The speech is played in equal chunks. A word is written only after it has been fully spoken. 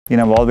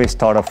I've always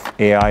thought of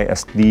AI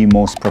as the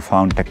most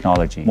profound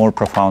technology, more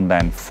profound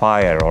than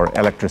fire or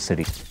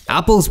electricity.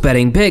 Apple's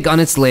betting big on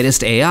its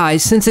latest AI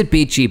since it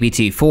beat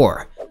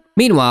GPT-4.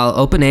 Meanwhile,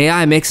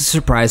 OpenAI makes a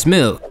surprise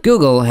move.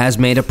 Google has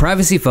made a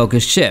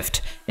privacy-focused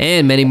shift,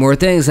 and many more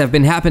things have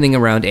been happening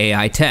around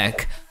AI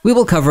tech. We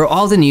will cover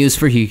all the news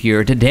for you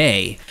here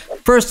today.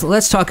 First,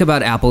 let's talk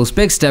about Apple's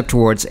big step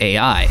towards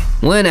AI.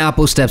 When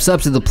Apple steps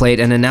up to the plate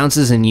and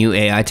announces a new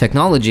AI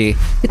technology,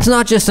 it's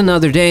not just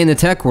another day in the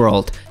tech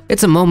world.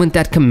 It's a moment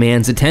that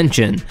commands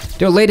attention.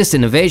 Their latest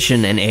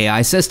innovation, an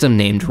AI system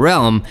named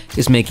Realm,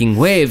 is making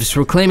waves,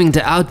 proclaiming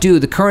to outdo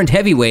the current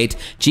heavyweight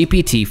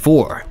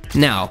GPT-4.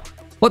 Now,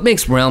 what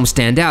makes Realm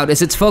stand out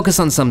is its focus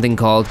on something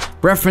called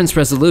reference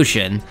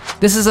resolution.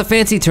 This is a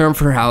fancy term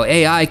for how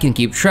AI can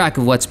keep track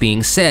of what's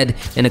being said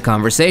in a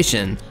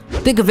conversation.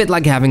 Think of it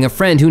like having a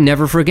friend who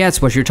never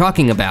forgets what you're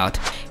talking about,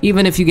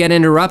 even if you get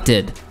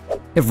interrupted.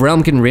 If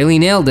Realm can really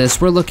nail this,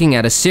 we're looking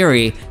at a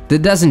Siri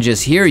that doesn't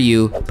just hear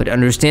you, but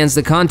understands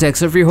the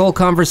context of your whole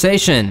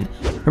conversation.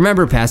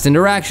 Remember past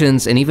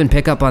interactions and even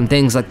pick up on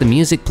things like the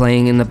music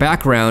playing in the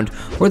background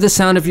or the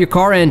sound of your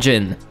car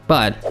engine.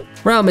 But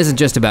Realm isn't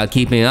just about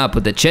keeping up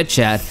with the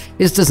chit-chat,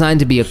 it's designed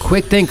to be a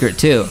quick thinker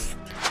too.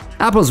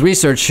 Apple's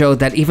research showed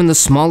that even the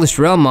smallest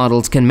Realm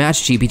models can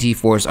match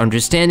GPT-4's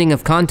understanding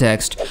of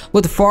context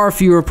with far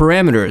fewer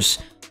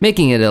parameters,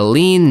 making it a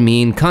lean,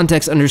 mean,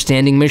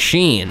 context-understanding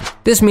machine.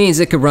 This means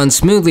it could run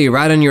smoothly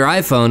right on your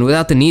iPhone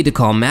without the need to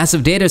call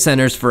massive data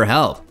centers for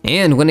help.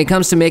 And when it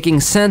comes to making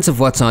sense of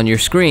what's on your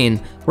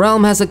screen,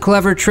 Realm has a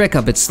clever trick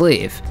up its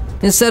sleeve.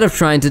 Instead of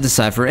trying to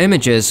decipher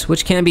images,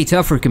 which can be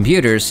tough for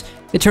computers,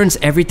 it turns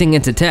everything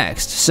into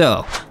text.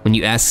 So, when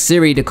you ask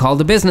Siri to call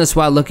the business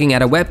while looking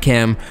at a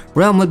webcam,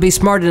 Realm would be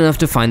smart enough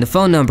to find the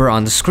phone number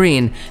on the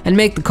screen and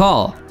make the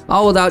call,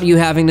 all without you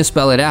having to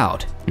spell it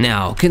out.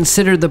 Now,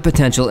 consider the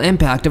potential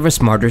impact of a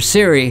smarter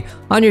Siri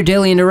on your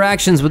daily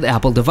interactions with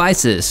Apple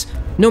devices.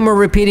 No more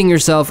repeating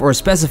yourself or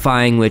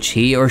specifying which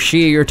he or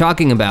she you're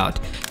talking about.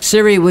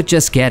 Siri would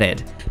just get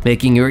it,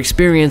 making your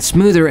experience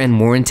smoother and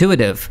more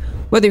intuitive.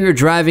 Whether you're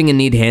driving and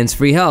need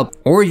hands-free help,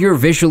 or you're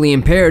visually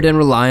impaired and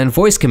rely on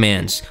voice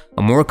commands,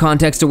 a more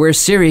context-aware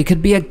Siri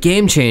could be a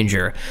game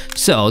changer.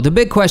 So the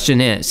big question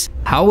is,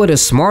 how would a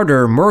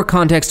smarter, more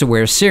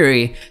context-aware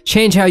Siri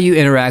change how you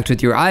interact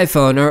with your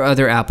iPhone or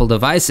other Apple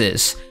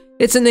devices?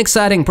 It's an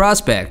exciting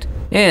prospect,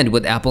 and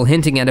with Apple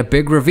hinting at a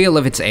big reveal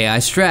of its AI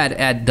strat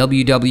at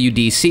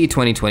WWDC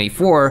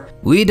 2024,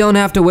 we don't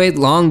have to wait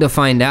long to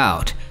find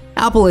out.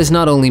 Apple is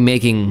not only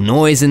making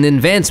noise and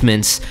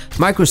advancements,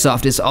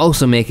 Microsoft is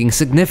also making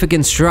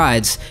significant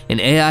strides in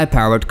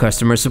AI-powered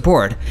customer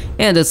support,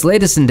 and its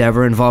latest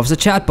endeavor involves a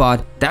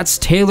chatbot that's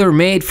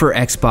tailor-made for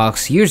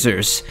Xbox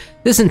users.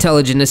 This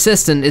intelligent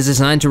assistant is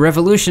designed to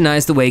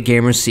revolutionize the way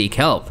gamers seek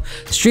help,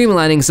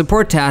 streamlining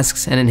support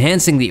tasks and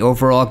enhancing the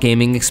overall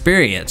gaming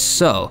experience.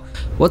 So,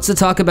 what's to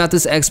talk about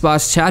this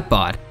Xbox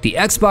chatbot? The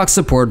Xbox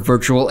Support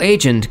Virtual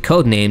Agent,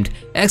 codenamed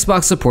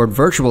Xbox Support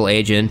Virtual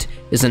Agent,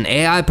 is an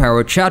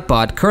AI-powered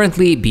chatbot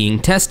currently being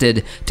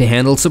tested to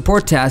handle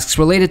support tasks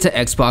related to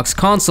Xbox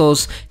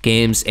consoles,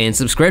 games, and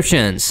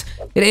subscriptions.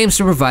 It aims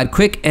to provide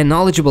quick and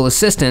knowledgeable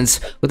assistance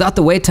without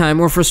the wait time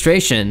or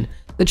frustration.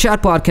 The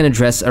chatbot can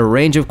address a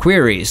range of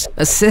queries,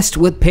 assist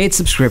with paid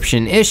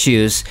subscription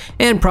issues,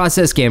 and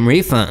process game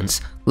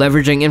refunds,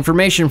 leveraging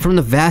information from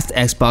the vast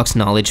Xbox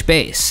knowledge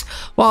base.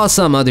 While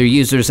some other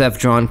users have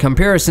drawn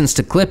comparisons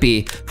to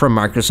Clippy from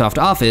Microsoft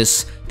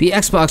Office, the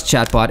Xbox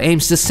chatbot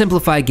aims to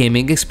simplify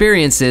gaming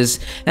experiences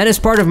and is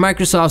part of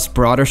Microsoft's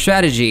broader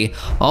strategy,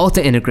 all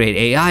to integrate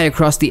AI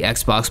across the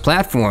Xbox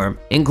platform,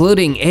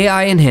 including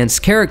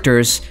AI-enhanced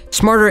characters,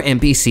 smarter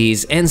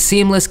NPCs, and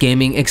seamless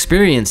gaming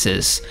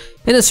experiences.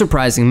 In a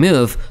surprising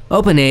move,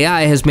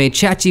 OpenAI has made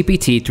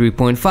ChatGPT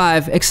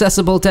 3.5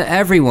 accessible to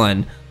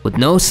everyone, with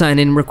no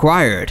sign-in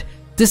required.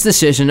 This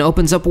decision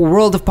opens up a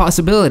world of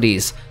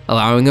possibilities,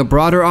 allowing a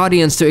broader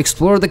audience to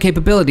explore the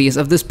capabilities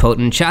of this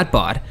potent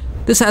chatbot.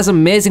 This has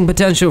amazing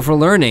potential for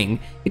learning.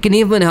 It can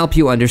even help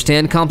you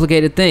understand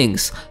complicated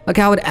things, like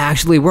how it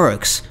actually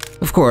works.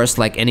 Of course,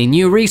 like any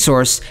new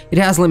resource, it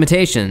has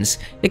limitations.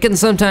 It can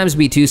sometimes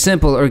be too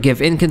simple or give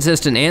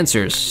inconsistent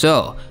answers,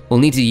 so we'll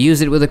need to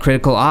use it with a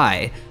critical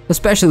eye,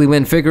 especially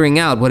when figuring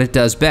out what it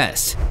does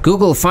best.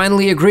 Google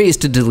finally agrees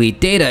to delete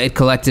data it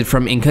collected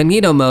from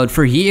incognito mode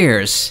for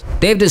years.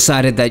 They've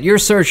decided that your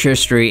search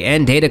history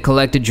and data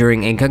collected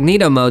during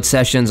incognito mode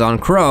sessions on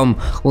Chrome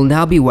will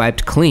now be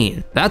wiped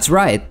clean. That's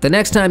right, the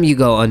next time you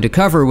go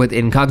undercover with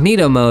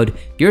incognito mode,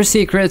 your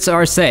secrets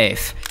are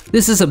safe.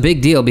 This is a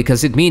big deal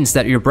because it means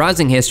that your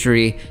browsing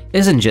history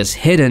isn't just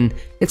hidden,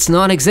 it's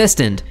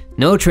non-existent.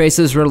 No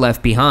traces were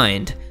left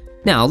behind.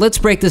 Now, let's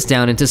break this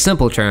down into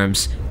simple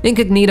terms.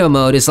 Incognito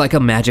mode is like a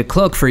magic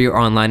cloak for your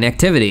online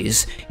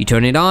activities. You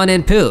turn it on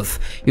and poof,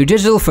 your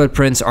digital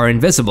footprints are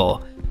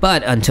invisible.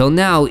 But until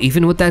now,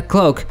 even with that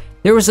cloak,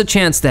 there was a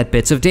chance that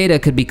bits of data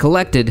could be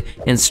collected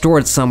and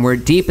stored somewhere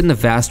deep in the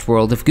vast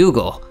world of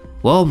Google.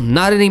 Well,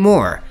 not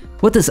anymore.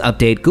 With this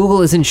update,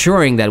 Google is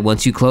ensuring that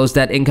once you close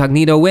that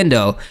incognito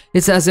window,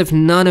 it's as if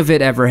none of it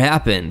ever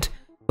happened.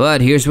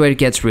 But here's where it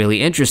gets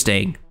really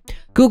interesting.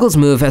 Google's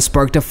move has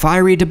sparked a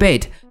fiery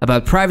debate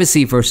about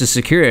privacy versus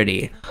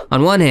security.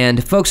 On one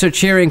hand, folks are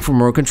cheering for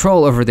more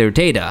control over their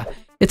data.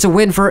 It's a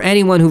win for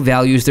anyone who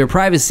values their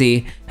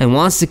privacy and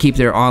wants to keep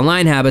their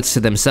online habits to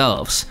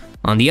themselves.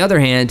 On the other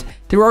hand,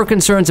 there are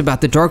concerns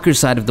about the darker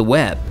side of the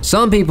web.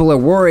 Some people are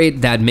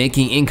worried that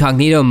making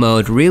incognito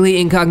mode really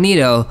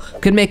incognito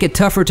could make it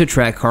tougher to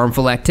track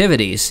harmful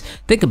activities.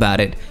 Think about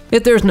it.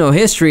 If there's no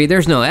history,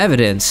 there's no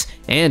evidence.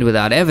 And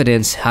without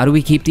evidence, how do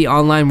we keep the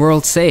online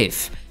world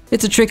safe?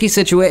 It's a tricky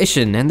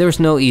situation, and there's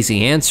no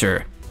easy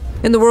answer.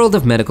 In the world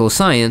of medical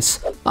science,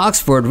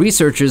 Oxford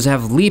researchers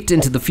have leaped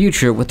into the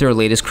future with their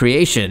latest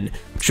creation,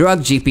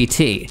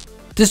 GPT4.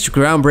 This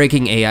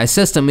groundbreaking AI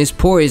system is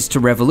poised to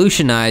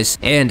revolutionize,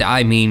 and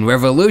I mean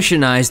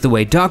revolutionize, the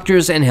way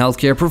doctors and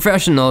healthcare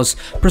professionals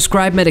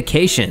prescribe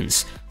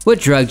medications.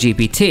 With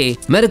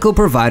GPT, medical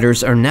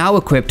providers are now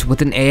equipped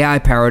with an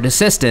AI-powered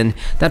assistant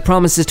that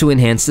promises to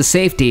enhance the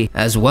safety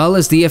as well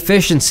as the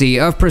efficiency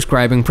of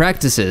prescribing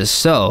practices.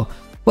 So,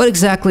 what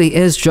exactly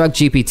is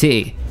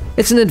GPT?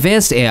 It's an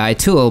advanced AI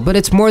tool, but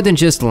it's more than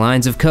just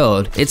lines of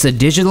code. It's a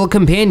digital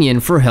companion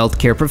for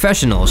healthcare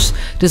professionals,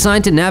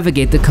 designed to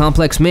navigate the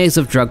complex maze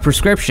of drug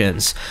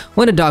prescriptions.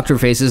 When a doctor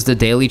faces the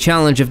daily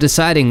challenge of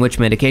deciding which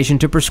medication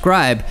to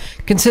prescribe,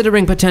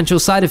 considering potential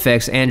side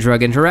effects and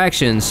drug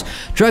interactions,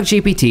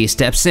 GPT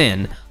steps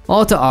in,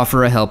 all to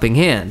offer a helping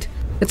hand.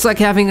 It's like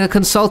having a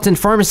consultant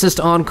pharmacist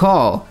on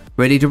call,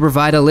 ready to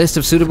provide a list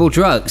of suitable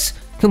drugs,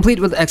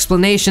 complete with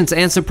explanations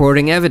and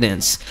supporting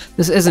evidence.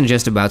 This isn't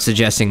just about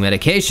suggesting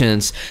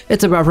medications,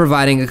 it's about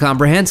providing a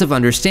comprehensive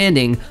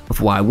understanding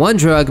of why one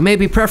drug may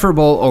be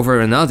preferable over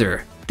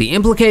another. The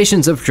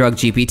implications of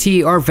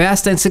GPT are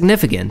vast and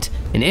significant.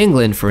 In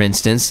England, for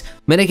instance,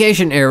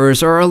 medication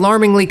errors are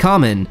alarmingly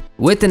common,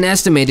 with an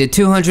estimated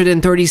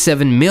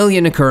 237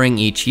 million occurring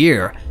each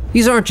year.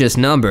 These aren't just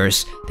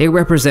numbers, they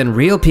represent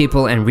real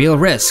people and real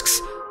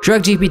risks.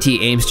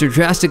 GPT aims to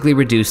drastically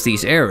reduce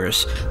these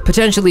errors,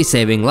 potentially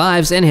saving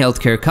lives and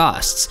healthcare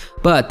costs.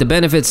 But the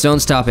benefits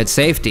don't stop at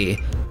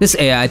safety. This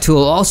AI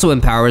tool also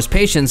empowers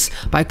patients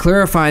by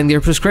clarifying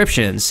their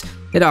prescriptions.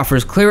 It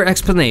offers clear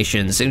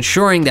explanations,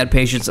 ensuring that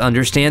patients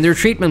understand their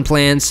treatment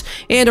plans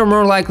and are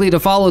more likely to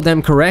follow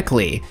them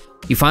correctly.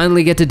 You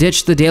finally get to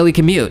ditch the daily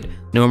commute.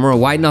 No more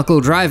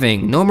white-knuckle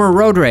driving, no more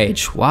road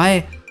rage.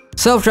 Why?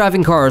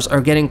 Self-driving cars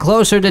are getting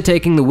closer to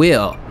taking the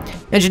wheel.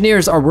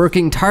 Engineers are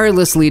working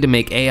tirelessly to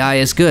make AI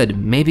as good,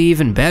 maybe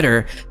even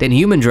better, than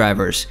human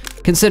drivers.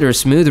 Consider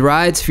smooth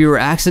rides, fewer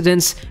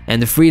accidents,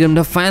 and the freedom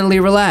to finally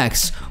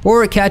relax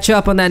or catch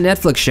up on that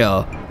Netflix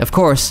show. Of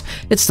course,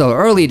 it's still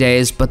early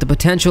days, but the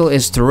potential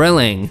is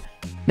thrilling.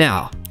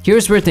 Now,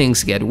 here's where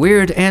things get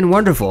weird and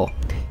wonderful.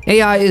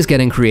 AI is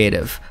getting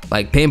creative,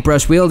 like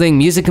paintbrush wielding,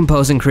 music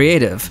composing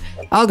creative.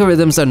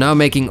 Algorithms are now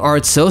making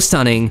art so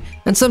stunning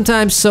and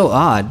sometimes so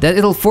odd that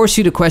it'll force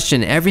you to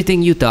question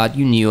everything you thought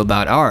you knew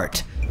about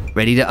art.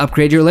 Ready to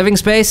upgrade your living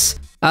space?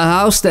 A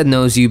house that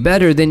knows you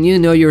better than you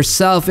know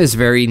yourself is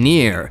very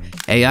near.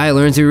 AI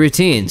learns your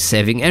routines,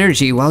 saving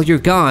energy while you're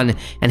gone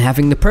and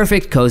having the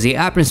perfect cozy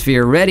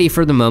atmosphere ready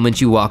for the moment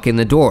you walk in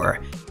the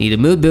door. Need a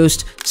mood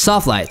boost?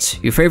 Soft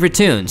lights, your favorite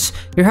tunes.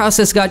 Your house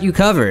has got you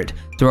covered.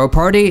 Throw a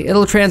party,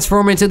 it'll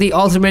transform into the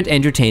ultimate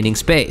entertaining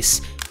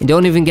space. And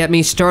don't even get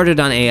me started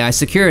on AI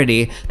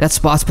security that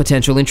spots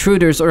potential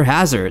intruders or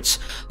hazards.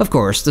 Of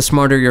course, the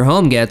smarter your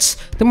home gets,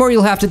 the more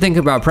you'll have to think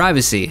about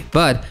privacy,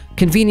 but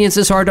convenience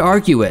is hard to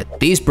argue with.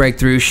 These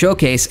breakthroughs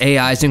showcase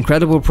AI's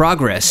incredible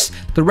progress.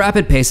 The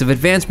rapid pace of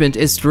advancement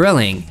is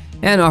thrilling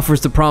and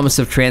offers the promise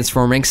of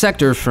transforming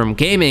sectors from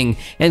gaming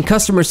and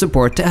customer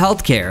support to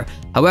healthcare.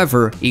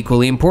 However,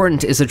 equally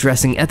important is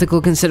addressing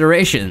ethical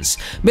considerations,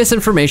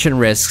 misinformation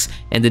risks,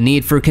 and the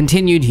need for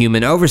continued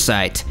human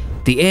oversight.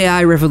 The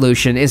AI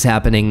revolution is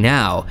happening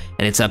now,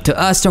 and it's up to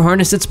us to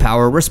harness its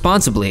power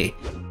responsibly.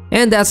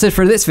 And that's it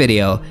for this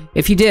video.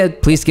 If you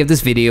did, please give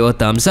this video a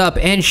thumbs up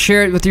and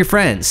share it with your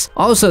friends.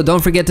 Also,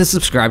 don't forget to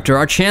subscribe to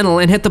our channel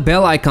and hit the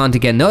bell icon to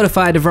get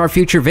notified of our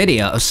future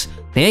videos.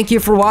 Thank you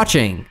for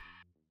watching.